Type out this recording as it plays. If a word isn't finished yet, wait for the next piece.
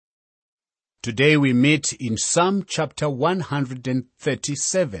Today we meet in Psalm chapter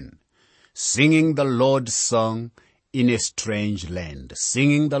 137, singing the Lord's song in a strange land,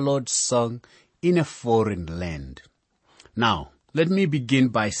 singing the Lord's song in a foreign land. Now, let me begin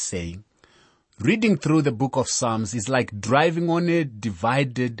by saying, reading through the book of Psalms is like driving on a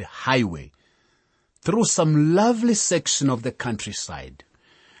divided highway through some lovely section of the countryside.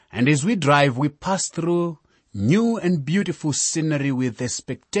 And as we drive, we pass through new and beautiful scenery with a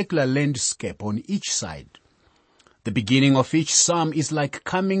spectacular landscape on each side. The beginning of each psalm is like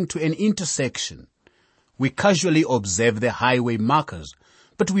coming to an intersection. We casually observe the highway markers,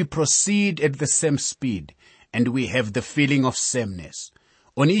 but we proceed at the same speed, and we have the feeling of sameness.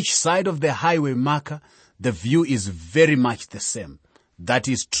 On each side of the highway marker, the view is very much the same. That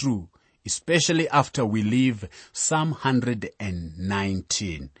is true, especially after we leave Psalm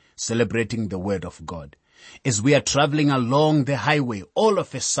 119, celebrating the Word of God. As we are traveling along the highway, all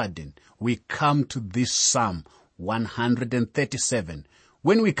of a sudden, we come to this Psalm 137.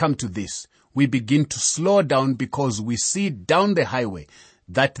 When we come to this, we begin to slow down because we see down the highway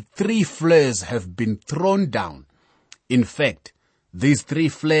that 3 flares have been thrown down. In fact, these 3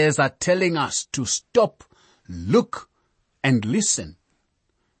 flares are telling us to stop, look, and listen.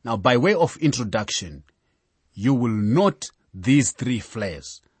 Now, by way of introduction, you will note these 3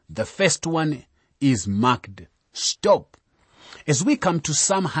 flares. The first one is marked stop. As we come to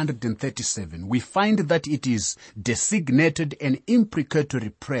Psalm 137, we find that it is designated an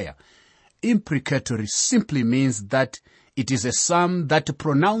imprecatory prayer. Imprecatory simply means that it is a psalm that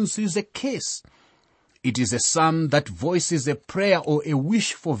pronounces a case. It is a psalm that voices a prayer or a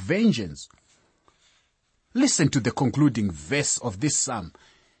wish for vengeance. Listen to the concluding verse of this psalm.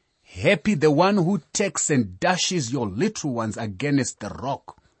 Happy the one who takes and dashes your little ones against the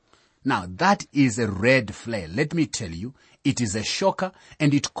rock. Now, that is a red flare. Let me tell you, it is a shocker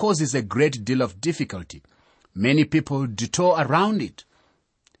and it causes a great deal of difficulty. Many people detour around it.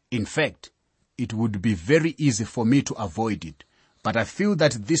 In fact, it would be very easy for me to avoid it. But I feel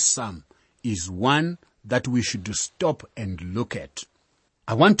that this psalm is one that we should stop and look at.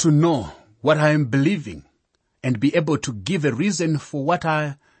 I want to know what I am believing and be able to give a reason for what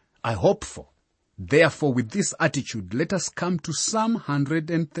I hope for. Therefore, with this attitude, let us come to Psalm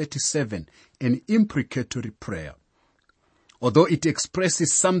 137, an imprecatory prayer. Although it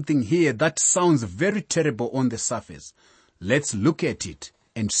expresses something here that sounds very terrible on the surface, let's look at it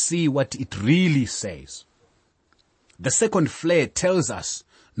and see what it really says. The second flare tells us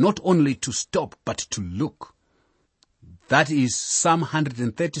not only to stop, but to look. That is, Psalm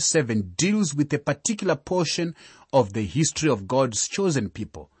 137 deals with a particular portion of the history of God's chosen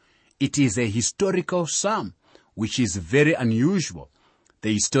people. It is a historical psalm, which is very unusual.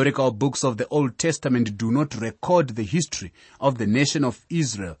 The historical books of the Old Testament do not record the history of the nation of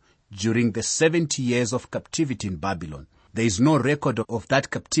Israel during the 70 years of captivity in Babylon. There is no record of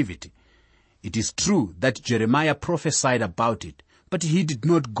that captivity. It is true that Jeremiah prophesied about it, but he did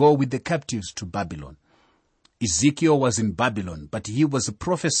not go with the captives to Babylon. Ezekiel was in Babylon, but he was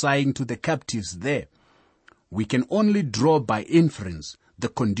prophesying to the captives there. We can only draw by inference the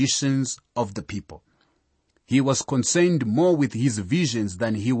conditions of the people. He was concerned more with his visions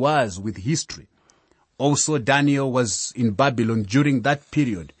than he was with history. Also, Daniel was in Babylon during that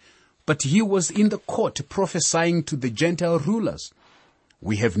period, but he was in the court prophesying to the Gentile rulers.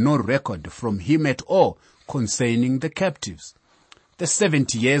 We have no record from him at all concerning the captives. The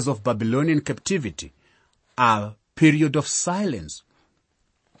 70 years of Babylonian captivity are a period of silence.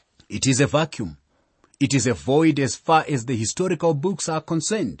 It is a vacuum. It is a void as far as the historical books are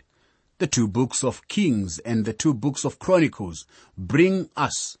concerned. The 2 books of Kings and the 2 books of Chronicles bring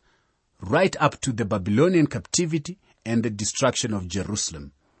us right up to the Babylonian captivity and the destruction of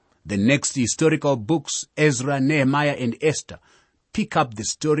Jerusalem. The next historical books, Ezra, Nehemiah, and Esther, pick up the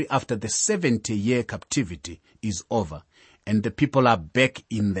story after the 70-year captivity is over and the people are back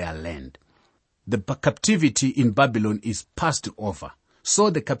in their land. The captivity in Babylon is passed over.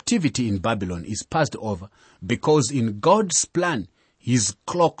 So the captivity in Babylon is passed over because in God's plan, his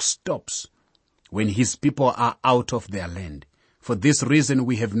clock stops when his people are out of their land. For this reason,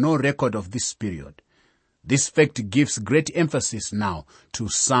 we have no record of this period. This fact gives great emphasis now to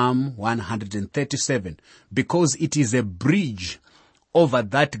Psalm 137 because it is a bridge over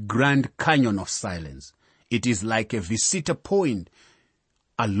that grand canyon of silence. It is like a visitor point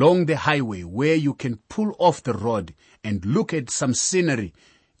along the highway where you can pull off the road and look at some scenery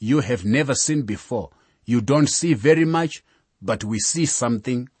you have never seen before. You don't see very much, but we see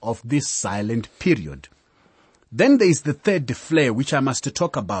something of this silent period. Then there is the third flare which I must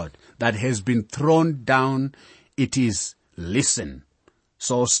talk about that has been thrown down. It is listen.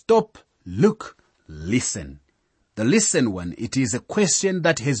 So stop, Look, listen. The listen one, it is a question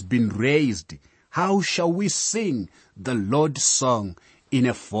that has been raised. How shall we sing the Lord's song in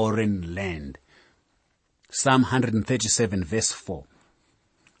a foreign land? Psalm 137 verse 4.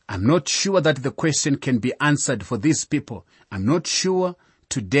 I'm not sure that the question can be answered for these people. I'm not sure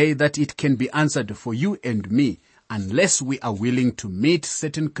today that it can be answered for you and me unless we are willing to meet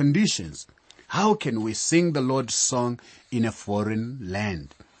certain conditions. How can we sing the Lord's song in a foreign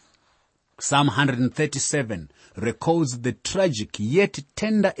land? Psalm 137 records the tragic yet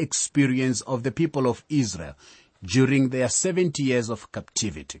tender experience of the people of Israel during their 70 years of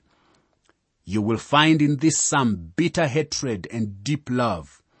captivity. You will find in this psalm bitter hatred and deep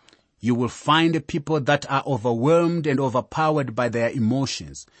love. You will find a people that are overwhelmed and overpowered by their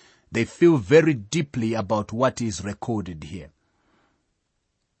emotions. They feel very deeply about what is recorded here.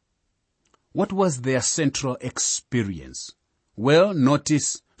 What was their central experience? Well,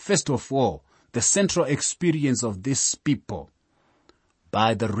 notice, first of all, the central experience of these people.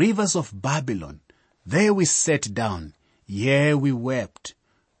 By the rivers of Babylon, there we sat down, yea, we wept,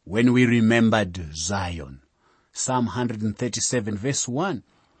 when we remembered Zion. Psalm 137 verse 1.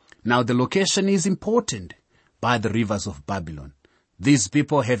 Now the location is important. By the rivers of Babylon. These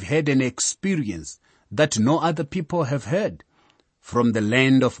people have had an experience that no other people have had. From the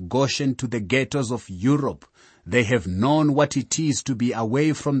land of Goshen to the ghettos of Europe, they have known what it is to be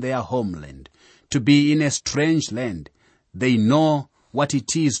away from their homeland, to be in a strange land. They know what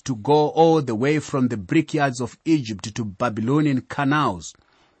it is to go all the way from the brickyards of Egypt to Babylonian canals.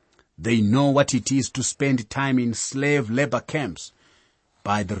 They know what it is to spend time in slave labor camps.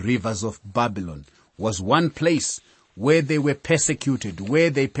 By the rivers of Babylon was one place where they were persecuted, where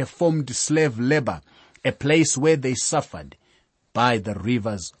they performed slave labor, a place where they suffered. By the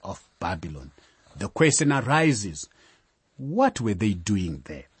rivers of Babylon. The question arises, what were they doing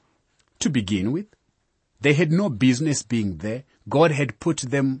there? To begin with, they had no business being there. God had put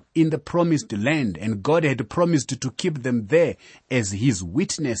them in the promised land, and God had promised to keep them there as his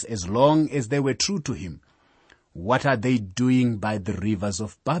witness as long as they were true to him. What are they doing by the rivers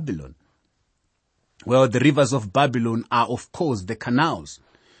of Babylon? Well, the rivers of Babylon are, of course, the canals.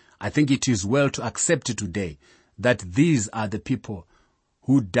 I think it is well to accept today that these are the people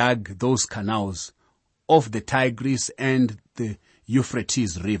who dug those canals of the Tigris and the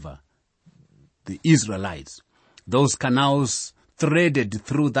Euphrates River, the Israelites. Those canals threaded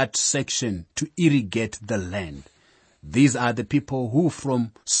through that section to irrigate the land. These are the people who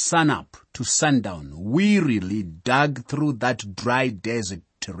from sunup to sundown wearily dug through that dry desert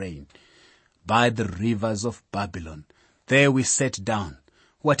terrain. By the rivers of Babylon, there we sat down.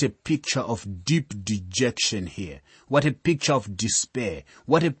 What a picture of deep dejection here. What a picture of despair.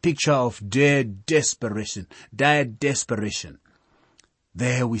 What a picture of dire desperation.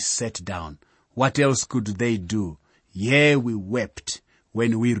 There we sat down. What else could they do? Yea, we wept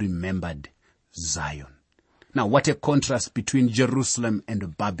when we remembered Zion. Now, what a contrast between Jerusalem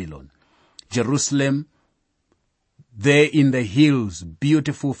and Babylon. Jerusalem, there in the hills,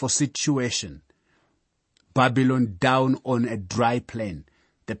 beautiful for situation. Babylon down on a dry plain.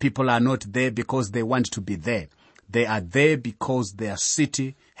 The people are not there because they want to be there. They are there because their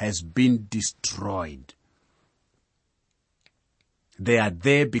city has been destroyed. They are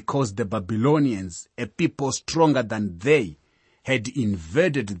there because the Babylonians, a people stronger than they, had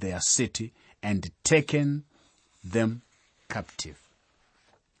invaded their city and taken them captive,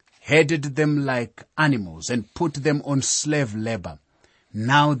 headed them like animals and put them on slave labor.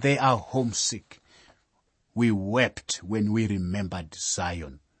 Now they are homesick. We wept when we remembered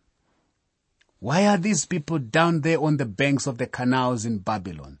Zion. Why are these people down there on the banks of the canals in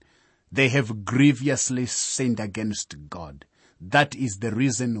Babylon? They have grievously sinned against God. That is the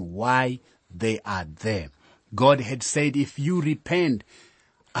reason why they are there. God had said, if you repent,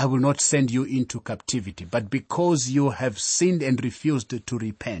 I will not send you into captivity. But because you have sinned and refused to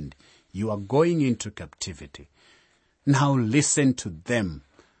repent, you are going into captivity. Now listen to them.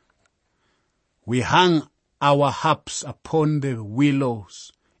 We hung our harps upon the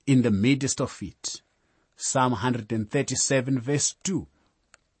willows in the midst of it. Psalm 137 verse 2.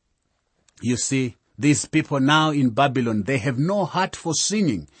 You see, these people now in Babylon, they have no heart for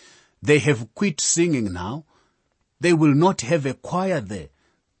singing. They have quit singing now. They will not have a choir there.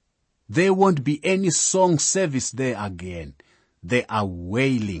 There won't be any song service there again. They are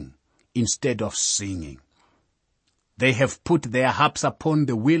wailing instead of singing. They have put their harps upon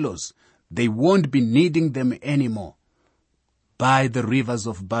the willows. They won't be needing them anymore. By the rivers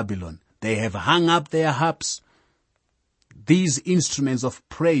of Babylon, they have hung up their harps. These instruments of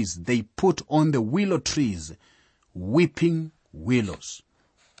praise they put on the willow trees, weeping willows.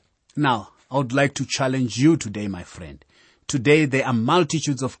 Now, I would like to challenge you today, my friend. Today, there are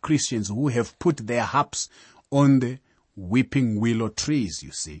multitudes of Christians who have put their harps on the weeping willow trees,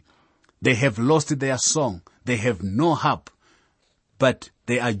 you see. They have lost their song. They have no harp. But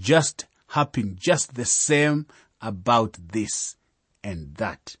they are just harping just the same about this and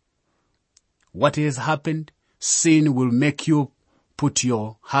that. What has happened? Sin will make you put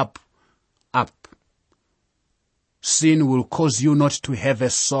your harp up. Sin will cause you not to have a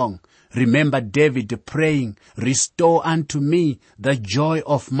song. Remember David praying, "Restore unto me the joy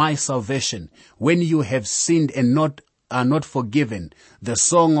of my salvation." When you have sinned and are not forgiven, the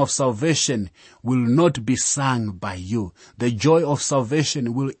song of salvation will not be sung by you. The joy of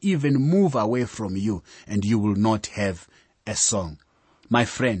salvation will even move away from you, and you will not have a song. My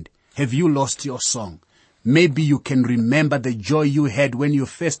friend, have you lost your song? Maybe you can remember the joy you had when you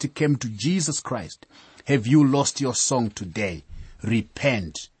first came to Jesus Christ. Have you lost your song today?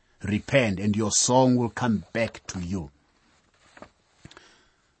 Repent, and your song will come back to you.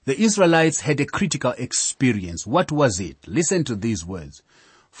 The Israelites had a critical experience. What was it? Listen to these words.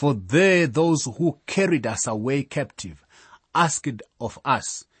 "For there those who carried us away captive asked of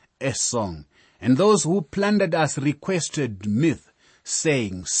us a song, and those who plundered us requested mirth,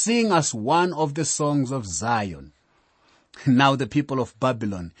 saying, 'Sing us one of the songs of Zion.'" Now the people of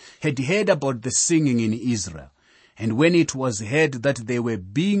Babylon had heard about the singing in Israel, and when it was heard that they were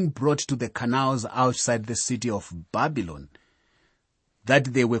being brought to the canals outside the city of Babylon,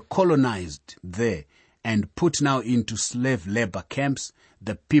 that they were colonized there and put now into slave labor camps,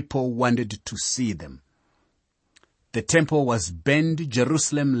 the people wanted to see them. The temple was burned,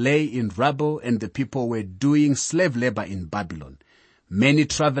 Jerusalem lay in rubble, and the people were doing slave labor in Babylon. Many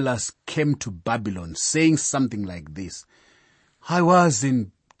travelers came to Babylon saying something like this: "I was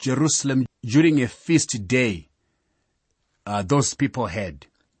in Jerusalem during a feast day." Those people had.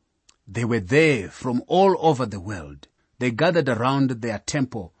 They were there from all over the world. They gathered around their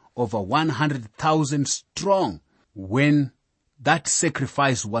temple, over 100,000 strong. When that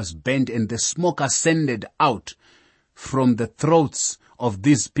sacrifice was burnt and the smoke ascended out from the throats of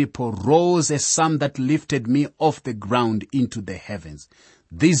these people, rose a sound that lifted me off the ground into the heavens.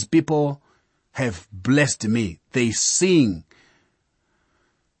 These people have blessed me. They sing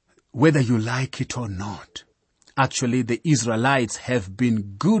whether you like it or not. Actually, the Israelites have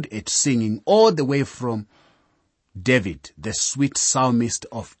been good at singing all the way from David, the sweet psalmist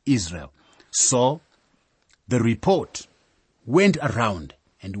of Israel. So the report went around,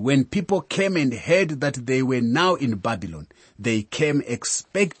 and when people came and heard that they were now in Babylon, they came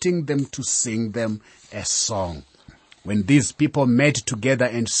expecting them to sing them a song. When these people met together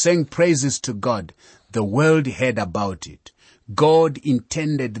and sang praises to God, the world heard about it. God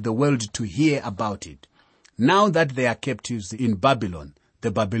intended the world to hear about it. Now that they are captives in Babylon, the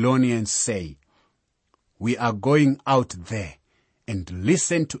Babylonians say, "We are going out there and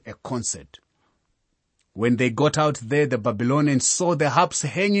listen to a concert." When they got out there, the Babylonians saw the harps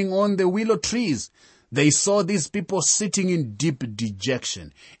hanging on the willow trees. They saw these people sitting in deep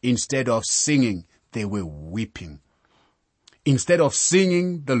dejection. Instead of singing, they were weeping. Instead of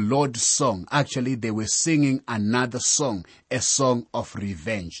singing the Lord's song, actually they were singing another song, a song of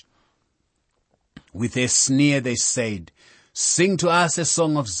revenge. With a sneer they said, "Sing to us a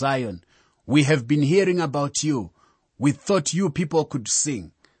song of Zion. We have been hearing about you. We thought you people could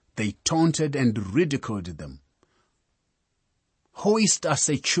sing." They taunted and ridiculed them. "Hoist us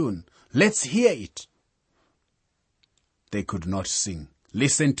a tune. Let's hear it." They could not sing.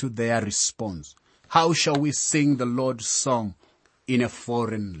 Listen to their response. "How shall we sing the Lord's song in a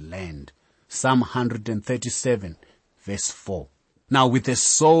foreign land?" Psalm 137, verse 4. Now with a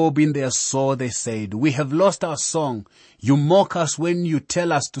sob in their soul they said, "We have lost our song. You mock us when you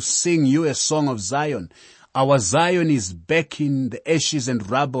tell us to sing you a song of Zion. Our Zion is back in the ashes and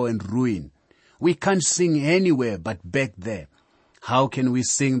rubble and ruin. We can't sing anywhere but back there. How can we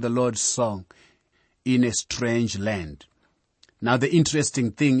sing the Lord's song in a strange land?" Now the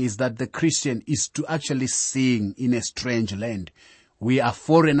interesting thing is that the Christian is to actually sing in a strange land. We are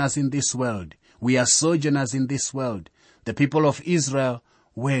foreigners in this world. We are sojourners in this world. The people of Israel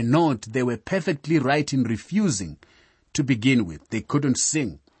were not. They were perfectly right in refusing to begin with. They couldn't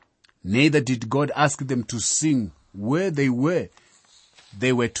sing. Neither did God ask them to sing where they were.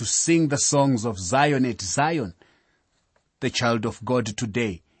 They were to sing the songs of Zion at Zion. The child of God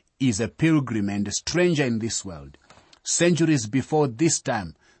today is a pilgrim and a stranger in this world. Centuries before this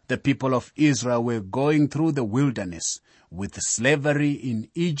time, the people of Israel were going through the wilderness with slavery in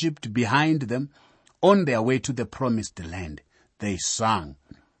Egypt behind them. On their way to the promised land, they sang,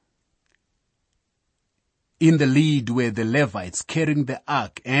 In the lead were the Levites carrying the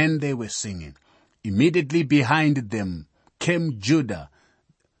ark, and they were singing. Immediately behind them came Judah,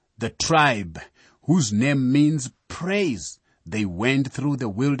 the tribe whose name means praise. They went through the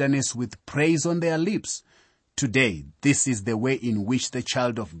wilderness with praise on their lips. Today, this is the way in which the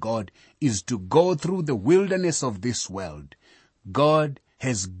child of God is to go through the wilderness of this world. God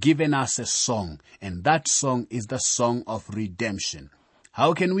has given us a song, and that song is the song of redemption.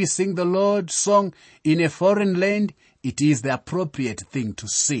 How can we sing the Lord's song in a foreign land? It is the appropriate thing to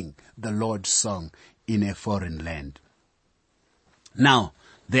sing the Lord's song in a foreign land. Now,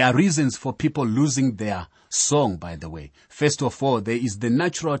 there are reasons for people losing their song, by the way. First of all, there is the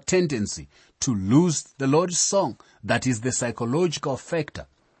natural tendency to lose the Lord's song. That is the psychological factor.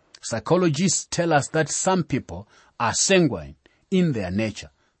 Psychologists tell us that some people are sanguine in their nature.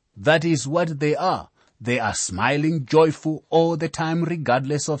 That is what they are. They are smiling, joyful all the time,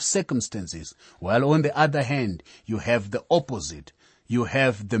 regardless of circumstances. While on the other hand, you have the opposite. You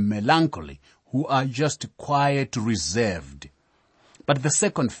have the melancholy, who are just quiet, reserved. But the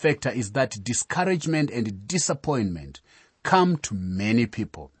second factor is that discouragement and disappointment come to many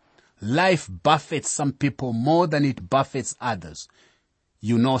people. Life buffets some people more than it buffets others.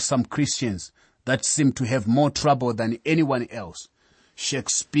 You know some Christians that seem to have more trouble than anyone else.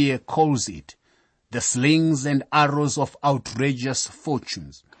 Shakespeare calls it the slings and arrows of outrageous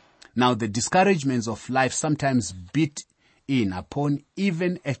fortunes. Now, the discouragements of life sometimes beat in upon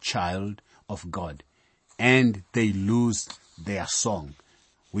even a child of God, and they lose their song.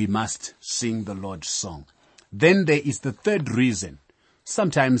 We must sing the Lord's song. Then there is the third reason.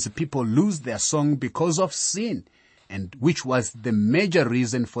 Sometimes people lose their song because of sin, and which was the major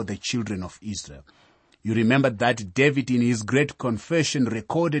reason for the children of Israel. You remember that David, in his great confession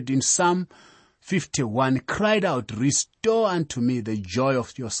recorded in Psalm 51, cried out, "Restore unto me the joy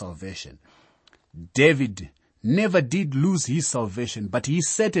of your salvation." David never did lose his salvation, but he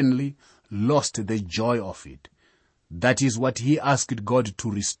certainly lost the joy of it. That is what he asked God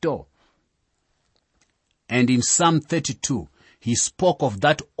to restore. And in Psalm 32, he spoke of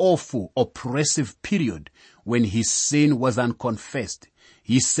that awful, oppressive period when his sin was unconfessed.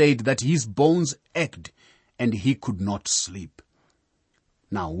 He said that his bones ached and he could not sleep.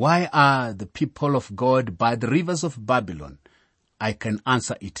 Now, why are the people of God by the rivers of Babylon? I can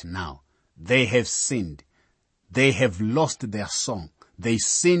answer it now. They have sinned. They have lost their song. They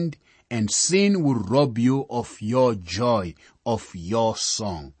sinned, and sin will rob you of your joy, of your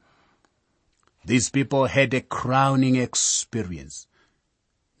song. These people had a crowning experience.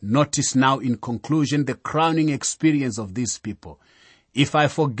 Notice now in conclusion the crowning experience of these people. If I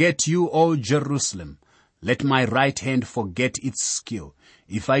forget you, O Jerusalem, let my right hand forget its skill.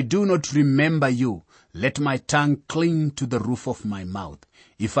 If I do not remember you, let my tongue cling to the roof of my mouth.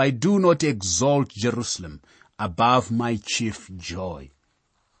 If I do not exalt Jerusalem above my chief joy.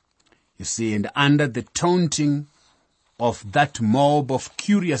 You see, and under the taunting of that mob of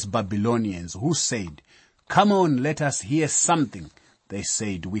curious Babylonians who said, "Come on, let us hear something," they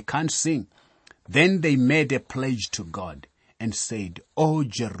said, "We can't sing." Then they made a pledge to God and said, "O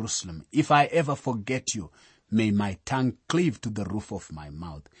Jerusalem, if I ever forget you, may my tongue cleave to the roof of my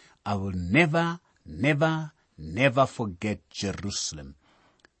mouth. I will never, never, never forget Jerusalem."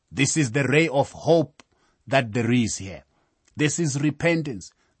 This is the ray of hope that there is here. This is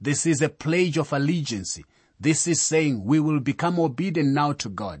repentance. This is a pledge of allegiance. This is saying we will become obedient now to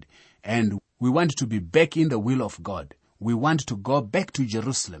God, and we want to be back in the will of God. We want to go back to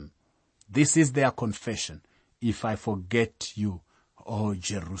Jerusalem. This is their confession. If I forget you, O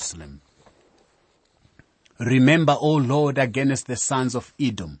Jerusalem. Remember, O Lord, against the sons of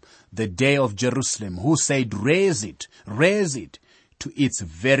Edom, the day of Jerusalem, who said, raise it to its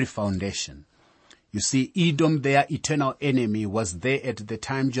very foundation. You see, Edom, their eternal enemy, was there at the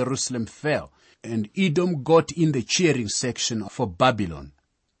time Jerusalem fell. And Edom got in the cheering section for Babylon.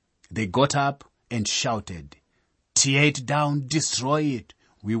 They got up and shouted, "Tear it down, destroy it.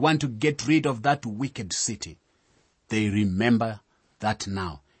 We want to get rid of that wicked city." They remember that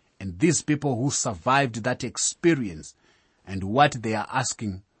now. And these people who survived that experience, and what they are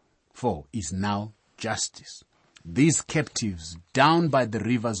asking for is now justice. These captives down by the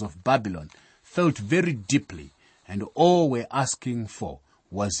rivers of Babylon felt very deeply, and all we're asking for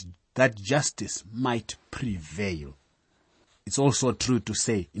was that justice might prevail. It's also true to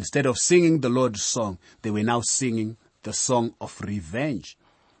say, instead of singing the Lord's song, they were now singing the song of revenge.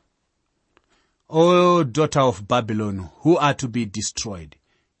 O daughter of Babylon, who are to be destroyed,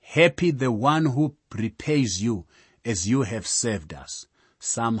 happy the one who repays you as you have served us.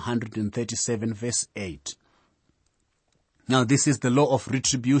 Psalm 137 verse 8. Now this is the law of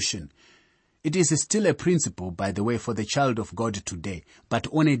retribution. It is still a principle, by the way, for the child of God today, but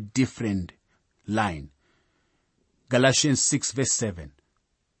on a different line. Galatians 6 verse 7.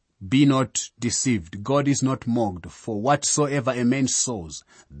 Be not deceived. God is not mocked. For whatsoever a man sows,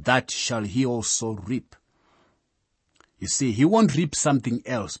 that shall he also reap. You see, he won't reap something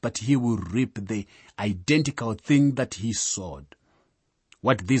else, but he will reap the identical thing that he sowed.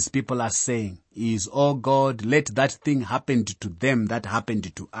 What these people are saying is, oh God, let that thing happen to them that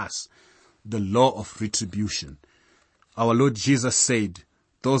happened to us. The law of retribution. Our Lord Jesus said,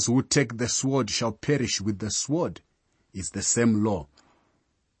 those who take the sword shall perish with the sword. It's the same law.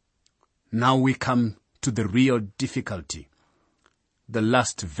 Now we come to the real difficulty. The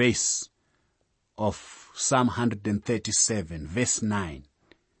last verse of Psalm 137, verse 9.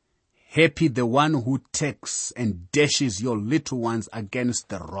 Happy the one who takes and dashes your little ones against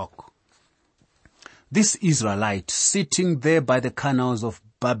the rock. This Israelite sitting there by the canals of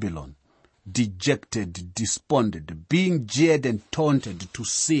Babylon, dejected, despondent, being jeered and taunted to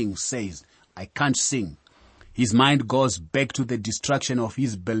sing, says, I can't sing. His mind goes back to the destruction of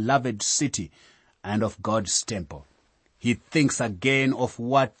his beloved city and of God's temple. He thinks again of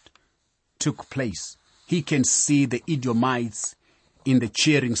what took place. He can see the Edomites in the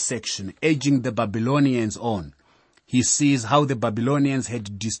cheering section, urging the Babylonians on. He sees how the Babylonians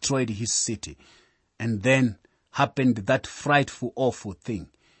had destroyed his city. And then happened that frightful, awful thing.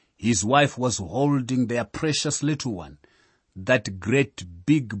 His wife was holding their precious little one. That great,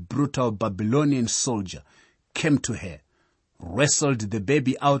 big, brutal Babylonian soldier came to her, wrestled the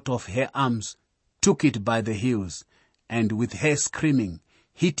baby out of her arms, took it by the heels, and with her screaming,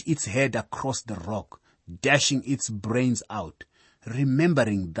 hit its head across the rock, dashing its brains out.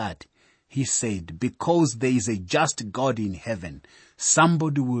 Remembering that, he said, because there is a just God in heaven,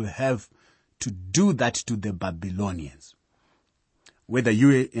 somebody will have to do that to the Babylonians. Whether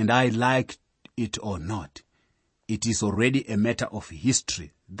you and I like it or not, it is already a matter of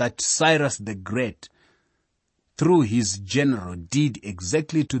history that Cyrus the Great, through his general, did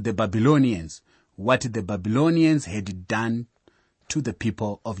exactly to the Babylonians what the Babylonians had done to the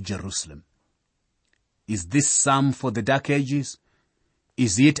people of Jerusalem. Is this psalm for the Dark Ages?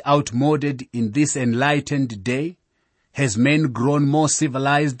 Is it outmoded in this enlightened day? Has man grown more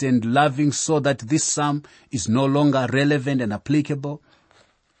civilized and loving so that this psalm is no longer relevant and applicable?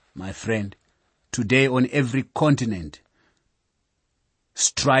 My friend, today on every continent,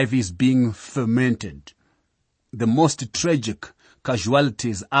 strife is being fermented. The most tragic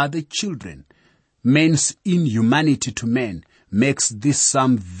casualties are the children. Man's inhumanity to men makes this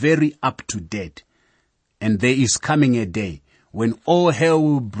psalm very up to date. And there is coming a day when all hell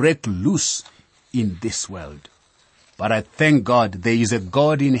will break loose in this world. But I thank God there is a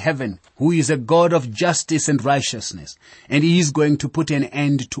God in heaven who is a God of justice and righteousness, and he is going to put an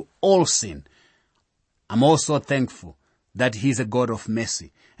end to all sin. I'm also thankful that he is a God of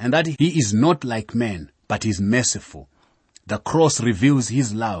mercy, and that he is not like man, but is merciful. The cross reveals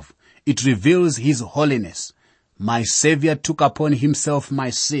his love. It reveals his holiness. My Savior took upon himself my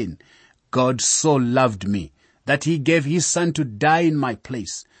sin. God so loved me that he gave his Son to die in my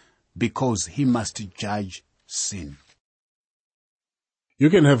place, because he must judge sin. You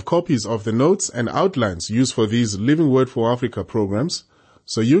can have copies of the notes and outlines used for these Living Word for Africa programs,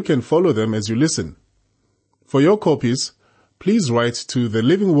 so you can follow them as you listen. For your copies, please write to the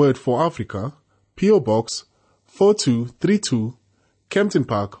Living Word for Africa, P.O. Box 4232, Kempton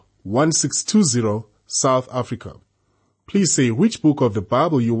Park, 1620, South Africa. Please say which book of the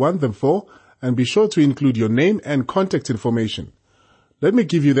Bible you want them for, and be sure to include your name and contact information. Let me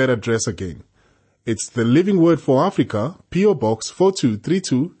give you that address again. It's the Living Word for Africa, P.O. Box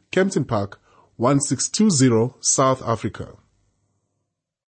 4232, Kempton Park, 1620, South Africa.